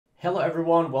Hello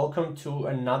everyone, welcome to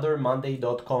another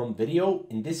Monday.com video.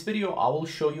 In this video, I will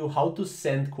show you how to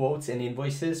send quotes and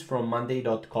invoices from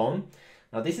Monday.com.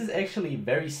 Now this is actually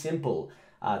very simple.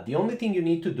 The only thing you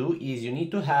need to do is you need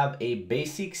to have a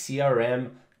basic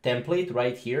CRM template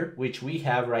right here, which we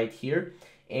have right here.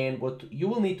 And what you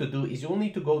will need to do is you will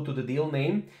need to go to the deal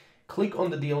name, click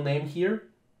on the deal name here.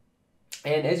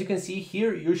 And as you can see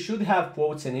here, you should have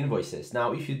quotes and invoices.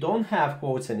 Now, if you don't have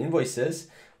quotes and invoices,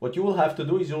 what you will have to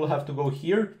do is you will have to go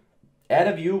here, add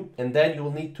a view, and then you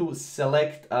will need to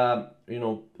select,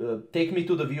 take me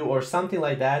to the view or something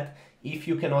like that. If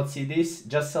you cannot see this,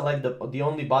 just select the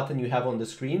only button you have on the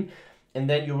screen, and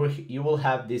then you will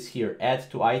have this here, add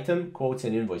to item, quotes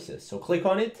and invoices. So click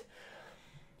on it.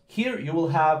 Here you will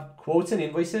have quotes and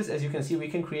invoices. As you can see, we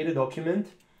can create a document,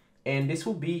 and this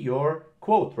will be your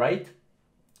quote, right?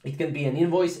 It can be an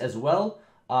invoice as well.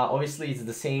 Obviously, it's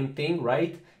the same thing,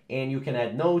 right? And you can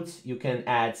add notes, you can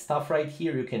add stuff right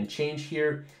here, you can change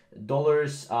here,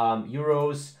 dollars,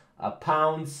 euros,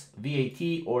 pounds,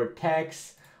 VAT or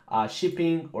tax,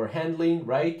 shipping or handling,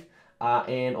 right?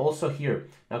 And also here.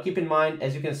 Now keep in mind,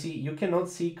 as you can see, you cannot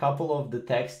see a couple of the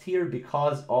text here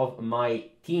because of my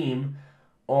theme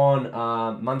on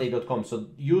Monday.com. So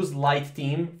use light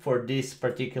theme for this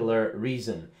particular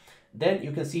reason. Then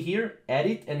you can see here,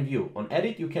 edit and view. On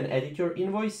edit, you can edit your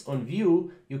invoice. On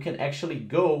view, you can actually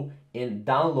go and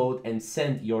download and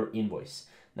send your invoice.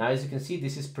 Now, as you can see,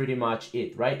 this is pretty much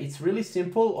it, right? It's really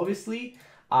simple, obviously.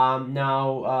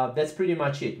 That's pretty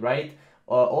much it, right?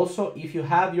 Also, if you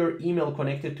have your email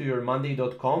connected to your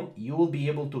Monday.com, you will be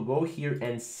able to go here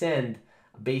and send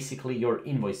basically your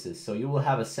invoices. So you will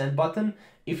have a send button.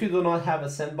 If you do not have a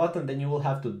send button, then you will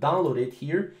have to download it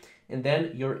here, and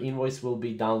then your invoice will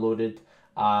be downloaded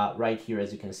right here,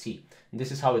 as you can see. And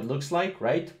this is how it looks like,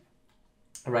 right?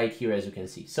 Right here, as you can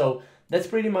see. So that's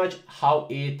pretty much how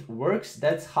it works.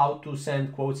 That's how to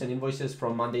send quotes and invoices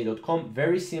from Monday.com.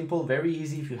 Very simple, very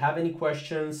easy. If you have any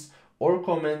questions or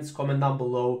comments, comment down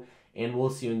below, and we'll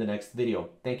see you in the next video.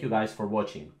 Thank you guys for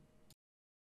watching.